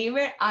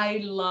favorite, I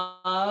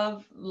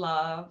love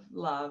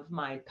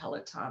my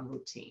Peloton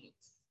routines.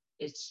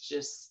 It's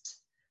just,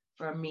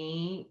 for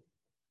me,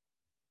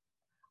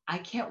 I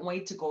can't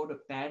wait to go to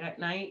bed at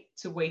night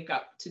to wake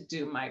up to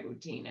do my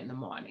routine in the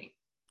morning.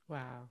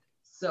 Wow.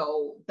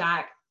 So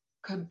that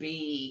could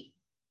be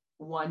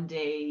one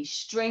day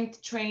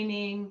strength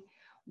training,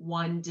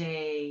 one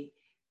day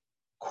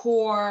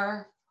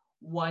core,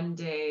 one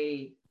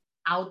day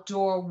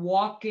outdoor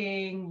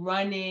walking,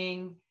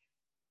 running.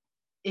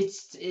 It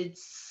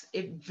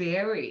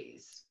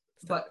varies,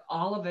 So, but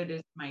all of it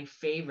is my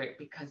favorite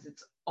because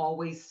it's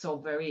always so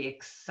very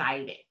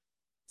exciting.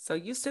 so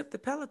you sip the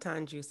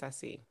Peloton juice, I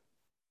see.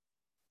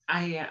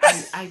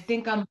 I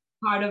think I'm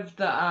part of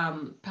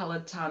the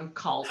Peloton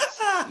cult.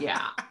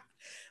 Yeah.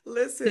 They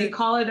Listen.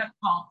 call it a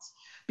cult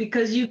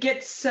because you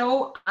get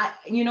so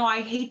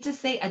I hate to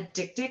say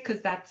addicted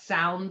because that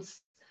sounds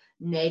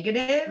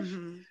negative.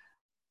 Mhm.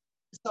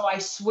 So I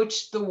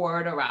switched the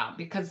word around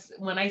because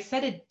when I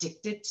said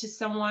addicted to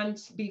someone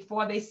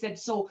before, they said,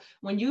 so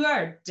when you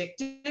are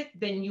addicted,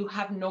 then you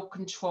have no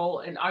control.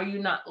 And are you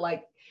not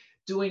like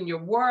doing your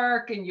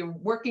work and you're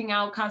working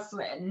out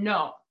constantly?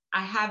 No,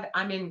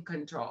 I'm in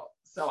control.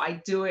 So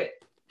I do it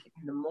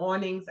in the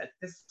mornings at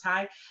this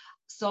time.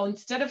 So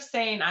instead of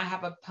saying I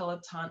have a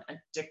Peloton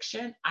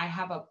addiction, I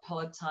have a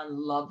Peloton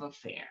love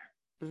affair.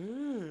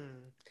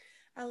 Mm,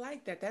 I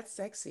like that. That's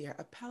sexier.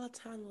 A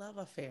Peloton love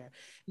affair.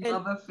 And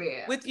Love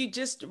affair. with you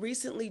just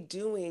recently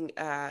doing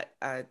a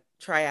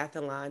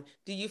triathlon,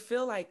 do you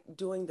feel like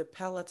doing the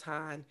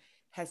Peloton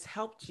has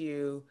helped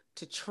you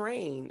to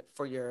train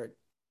for your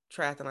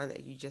triathlon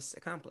that you just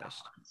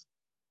accomplished?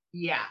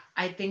 Yeah,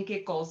 I think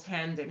it goes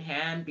hand in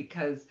hand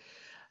because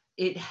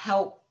it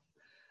helped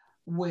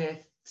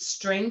with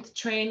strength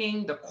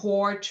training, the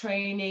core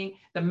training,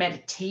 the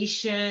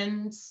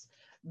meditations,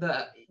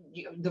 the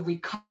the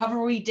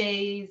recovery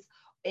days.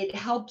 It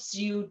helps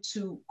you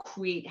to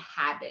create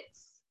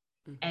habits.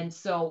 Mhm. And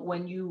so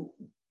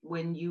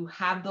when you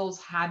have those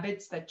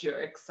habits that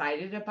you're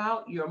excited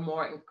about, you're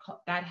more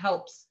that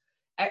helps.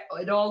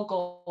 It all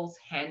goes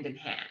hand in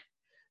hand.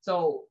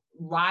 So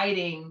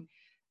riding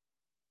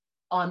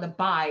on the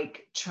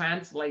bike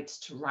translates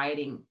to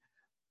riding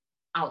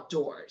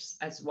outdoors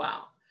as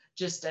well.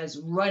 Just as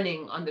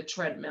running on the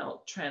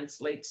treadmill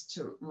translates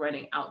to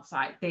running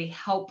outside, they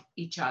help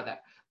each other.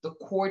 The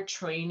core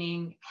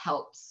training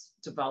helps,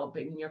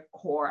 developing your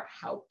core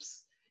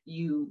helps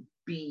you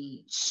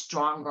be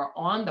stronger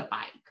on the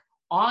bike,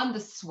 on the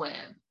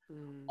swim,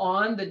 Mm.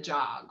 on the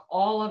jog.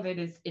 All of it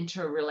is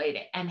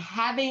interrelated. And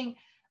having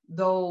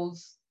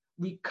those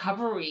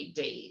recovery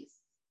days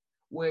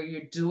where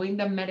you're doing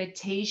the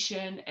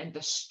meditation and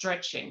the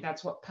stretching.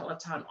 That's what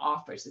Peloton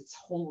offers. It's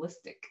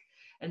holistic.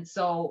 And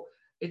so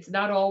it's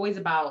not always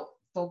about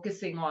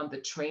focusing on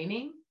the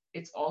training,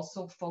 it's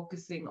also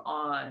focusing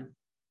on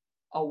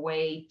a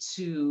way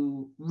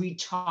to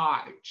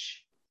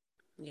recharge.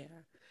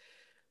 Yeah.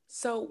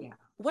 So, Yeah.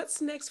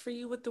 what's next for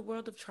you with the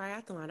world of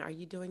triathlon? Are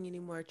you doing any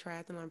more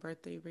triathlon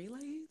birthday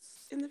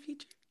relays in the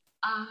future?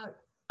 Uh,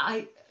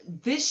 I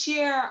This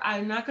year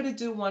I'm not going to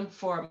do one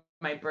for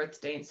my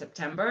birthday in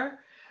September.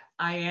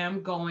 I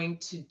am going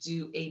to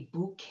do a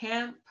boot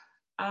camp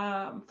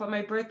for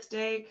my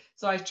birthday.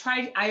 So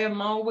I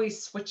am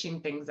always switching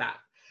things up.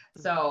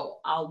 Mhm. So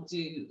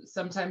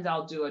sometimes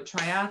I'll do a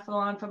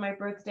triathlon for my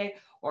birthday,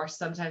 or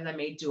sometimes I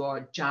may do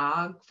a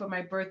jog for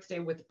my birthday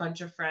with a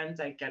bunch of friends.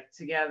 I get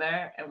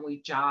together and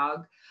we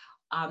jog.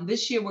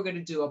 This year we're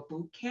going to do a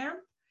boot camp.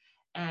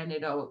 and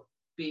it'll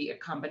be a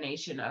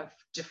combination of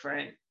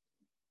different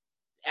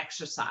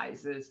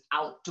exercises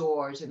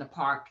outdoors in the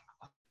park,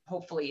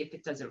 hopefully if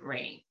it doesn't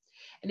rain.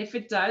 And if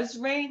it does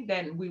rain,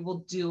 then we will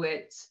do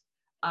it,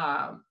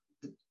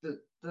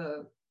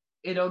 the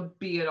it'll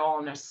be it all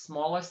on a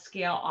smaller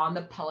scale on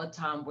the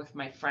Peloton with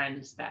my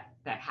friends that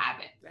have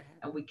it,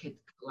 and we could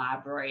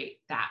collaborate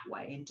that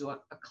way and do a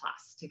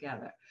class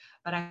together.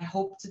 But I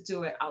hope to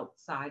do it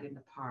outside in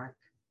the park.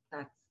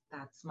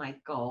 That's my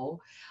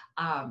goal,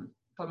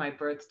 for my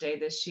birthday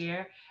this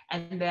year,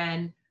 and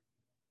then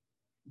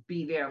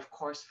be there, of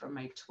course, for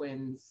my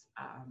twins'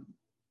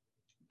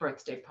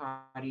 birthday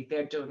party.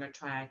 They're doing a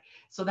tri.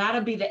 So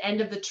that'll be the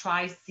end of the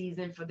tri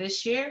season for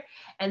this year.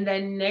 And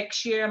then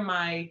next year,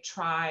 my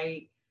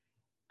tri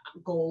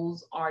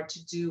goals are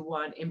to do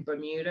one in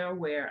Bermuda,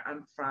 where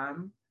I'm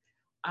from.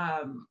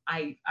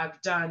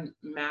 I've done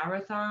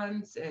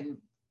marathons and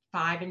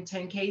 5 and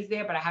 10Ks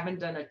there, but I haven't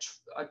done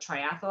a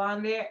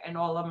triathlon there. And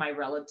all of my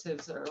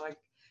relatives are like,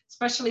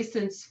 especially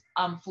since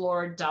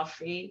Flora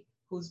Duffy,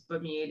 who's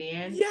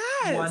Bermudian,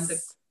 won the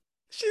Yes.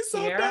 She's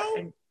so dope.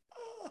 and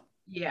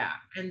yeah,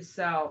 and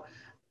so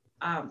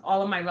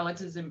all of my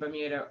relatives in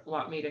Bermuda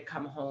want me to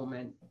come home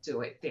and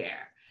do it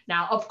there.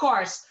 Now, of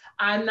course,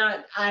 I'm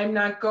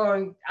not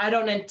going. I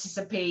don't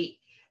anticipate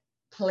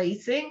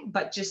placing,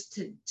 but just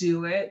to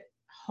do it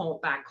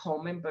back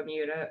home in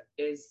Bermuda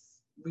is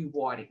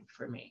rewarding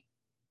for me,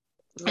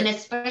 and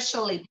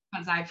especially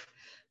because I've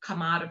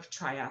come out of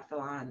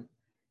triathlon,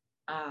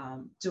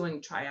 doing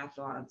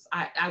triathlons.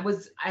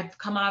 I've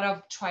come out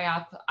of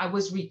triathlon. I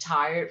was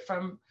retired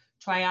from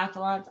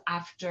triathlons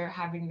after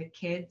having the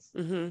kids.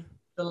 Mm-hmm.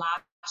 The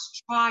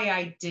last try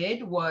I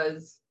did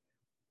was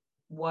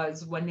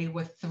when they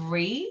were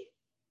 3,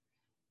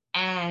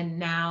 and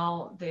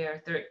now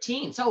they're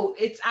 13. So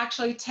it's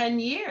actually 10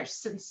 years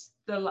since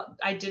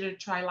I did a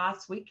try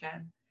last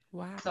weekend.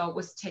 Wow. So it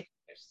was 10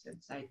 years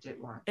since I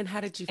did one. And how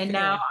did you feel? And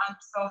now I'm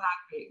so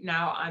happy.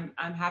 Now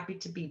I'm happy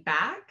to be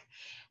back,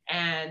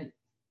 and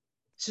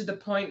to the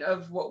point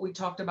of what we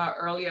talked about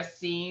earlier,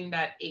 seeing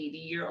that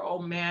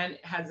 80-year-old man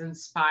has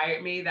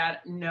inspired me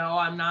that no,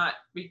 I'm not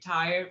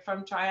retired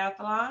from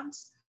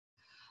triathlons.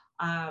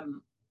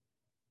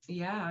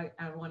 Yeah,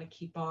 I want to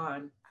keep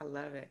on. I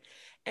love it.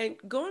 And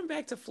going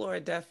back to Flora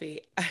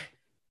Duffy,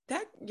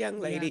 that young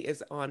lady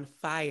is on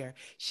fire.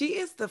 She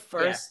is the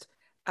first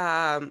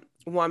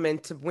woman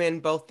to win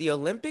both the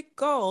Olympic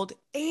gold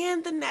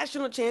and the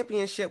national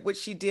championship, which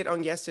she did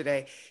on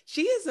yesterday.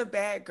 She is a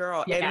bad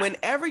girl. And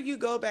whenever you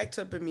go back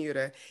to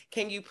Bermuda,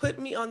 can you put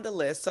me on the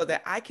list so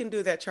that I can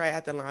do that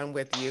triathlon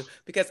with you?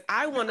 Because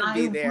I want to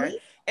be there.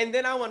 And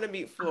then I want to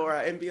meet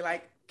Flora and be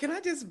like, can I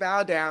just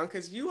bow down?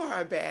 Because you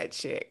are a bad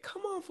chick.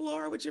 Come on,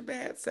 Flora, with your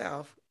bad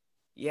self.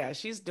 Yeah,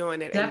 she's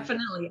doing it.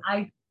 Definitely.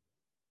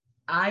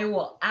 I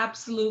will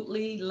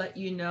absolutely let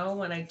you know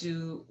when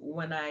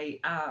I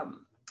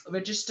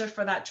register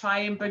for that try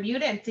in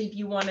Bermuda, and see if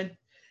you want to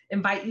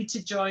invite you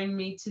to join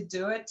me to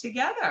do it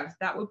together.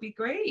 That would be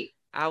great.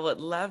 I would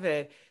love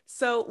it.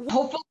 So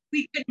hopefully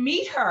we could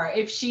meet her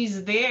if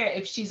she's there,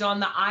 if she's on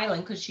the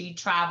island, because she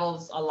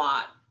travels a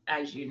lot,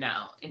 as you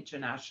know,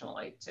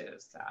 internationally too.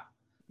 So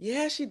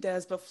yeah, she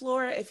does. But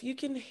Flora, if you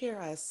can hear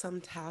us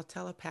somehow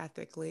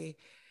telepathically,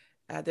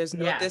 there's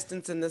no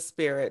distance in the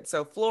spirit.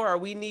 So Flora,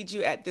 we need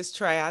you at this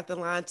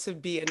triathlon to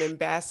be an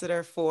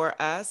ambassador for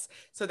us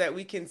so that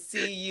we can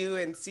see you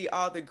and see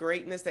all the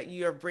greatness that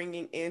you are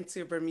bringing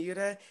into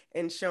Bermuda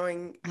and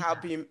showing how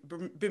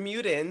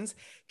Bermudans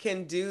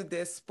can do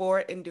this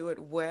sport and do it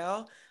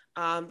well.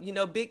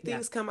 Big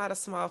things come out of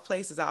small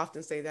places. I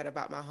often say that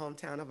about my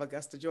hometown of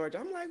Augusta, Georgia.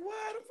 I'm like,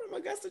 what? I'm from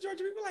Augusta,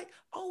 Georgia. People are like,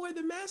 oh, we're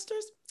the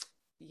Masters?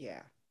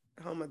 Yeah,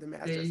 home of the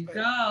Masters. There you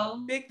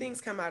go. Big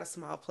things come out of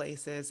small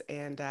places,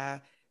 and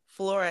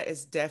Flora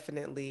is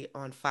definitely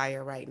on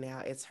fire right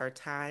now. It's her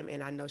time,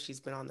 and I know she's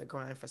been on the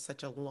grind for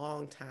such a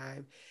long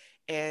time,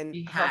 and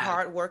her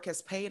hard work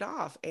has paid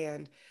off.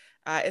 And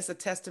it's a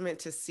testament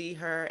to see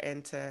her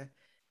and to.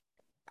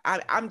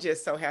 I'm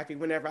just so happy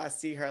whenever I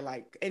see her,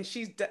 like, and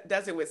she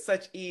does it with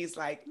such ease,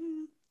 like,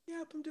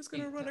 yep, I'm just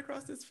gonna run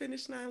across this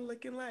finish line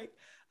looking like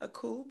a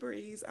cool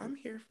breeze. I'm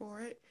here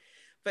for it.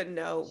 But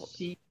no.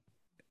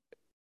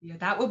 Yeah,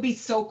 that would be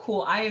so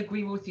cool. I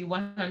agree with you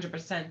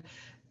 100%.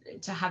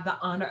 To have the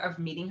honor of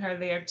meeting her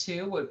there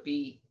too would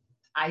be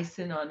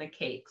icing on the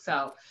cake.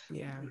 So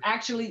yeah,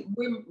 actually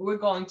we're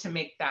going to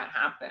make that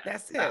happen.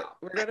 That's it.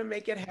 We're going to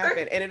make it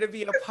happen, and it'll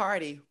be a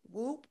party.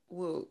 Whoop,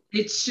 whoop.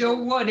 It sure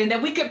would. And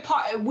then we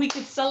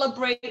could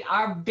celebrate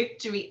our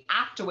victory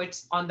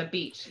afterwards on the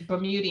beach,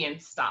 Bermudian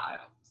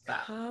style. So.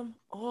 Come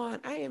on.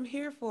 I am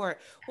here for it.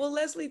 Well,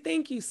 Leslie,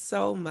 thank you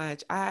so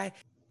much. I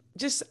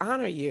just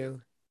honor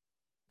you,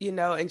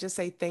 and just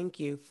say thank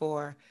you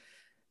for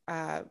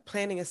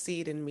planting a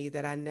seed in me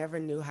that I never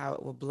knew how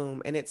it will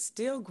bloom. And it's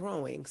still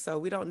growing. So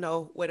we don't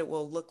know what it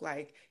will look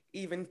like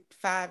even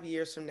 5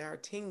 years from now or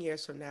 10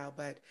 years from now.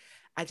 But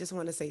I just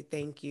want to say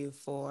thank you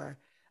for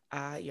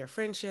your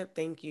friendship.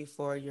 Thank you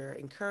for your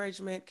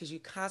encouragement, because you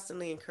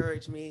constantly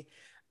encourage me.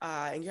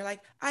 And you're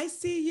like, I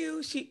see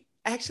you.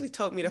 actually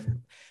told me to,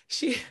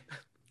 she,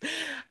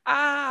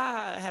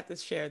 I have to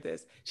share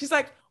this. She's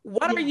like,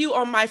 what are you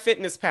on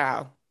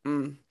MyFitnessPal?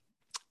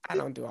 I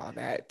don't do all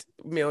that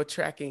meal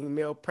tracking,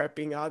 meal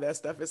prepping, all that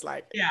stuff. It's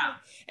like, Yeah.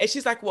 And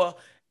she's like, well,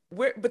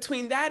 we're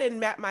between that and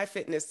Map My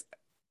Fitness,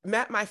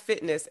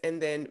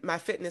 and then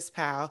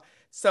MyFitnessPal.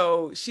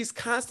 So she's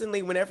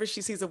constantly, whenever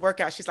she sees a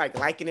workout, she's like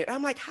liking it.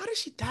 I'm like, how does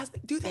she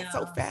do that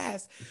so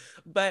fast?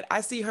 But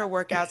I see her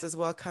workouts as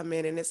well come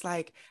in, and it's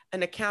like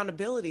an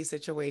accountability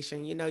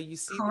situation. You know, you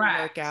see the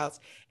workouts,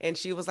 and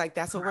she was like,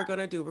 that's what we're going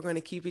to do. We're going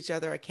to keep each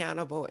other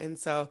accountable. And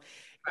so,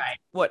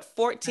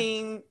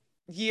 14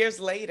 years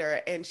later,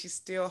 and she's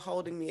still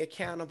holding me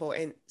accountable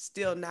and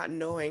still not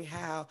knowing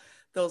how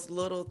those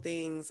little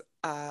things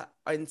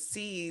and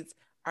seeds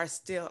are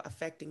still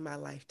affecting my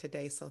life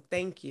today. So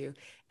thank you.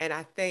 And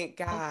I thank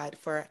God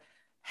for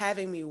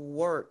having me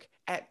work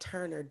at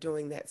Turner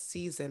during that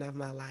season of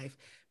my life,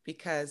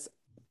 because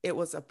it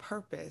was a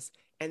purpose.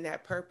 And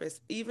that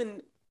purpose,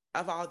 even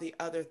of all the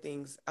other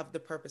things of the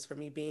purpose for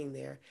me being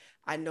there,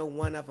 I know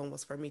one of them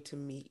was for me to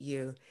meet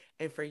you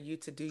and for you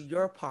to do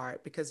your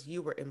part, because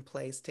you were in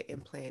place to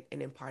implant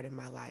and impart in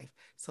my life.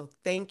 So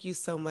thank you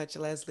so much,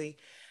 Leslie.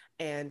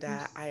 And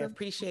I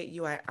appreciate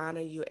you. I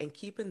honor you, and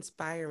keep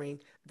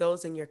inspiring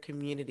those in your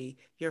community,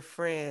 your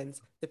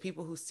friends, the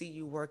people who see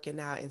you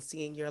working out and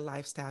seeing your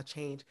lifestyle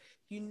change.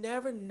 You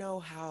never know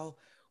how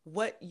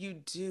what you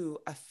do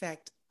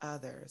affect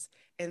others.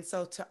 And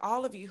so to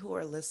all of you who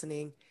are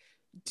listening,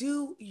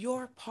 do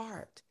your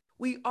part.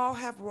 We all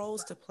have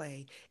roles to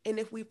play. And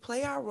if we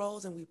play our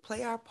roles and we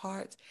play our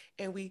parts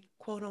and we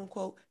quote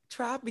unquote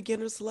try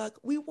beginner's luck,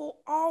 we will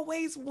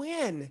always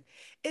win.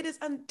 It is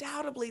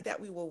undoubtedly that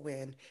we will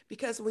win,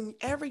 because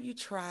whenever you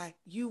try,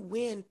 you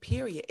win,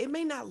 period. It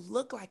may not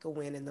look like a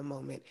win in the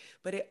moment,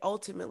 but it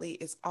ultimately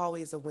is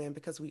always a win,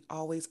 because we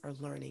always are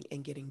learning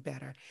and getting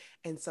better.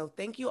 And so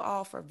thank you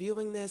all for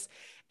viewing this.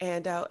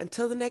 And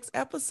until the next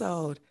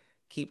episode,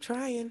 keep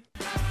trying.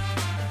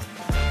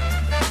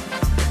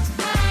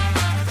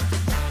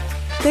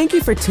 Thank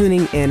you for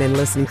tuning in and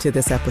listening to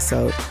this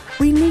episode.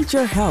 We need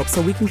your help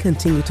so we can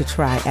continue to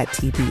try at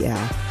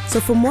TBL.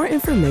 So for more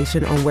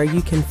information on where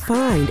you can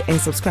find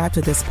and subscribe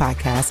to this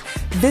podcast,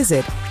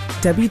 visit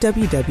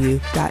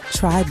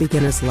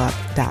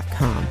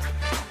www.trybeginnersluck.com.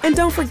 And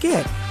don't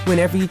forget,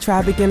 whenever you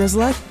try beginner's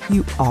luck,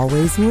 you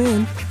always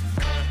win.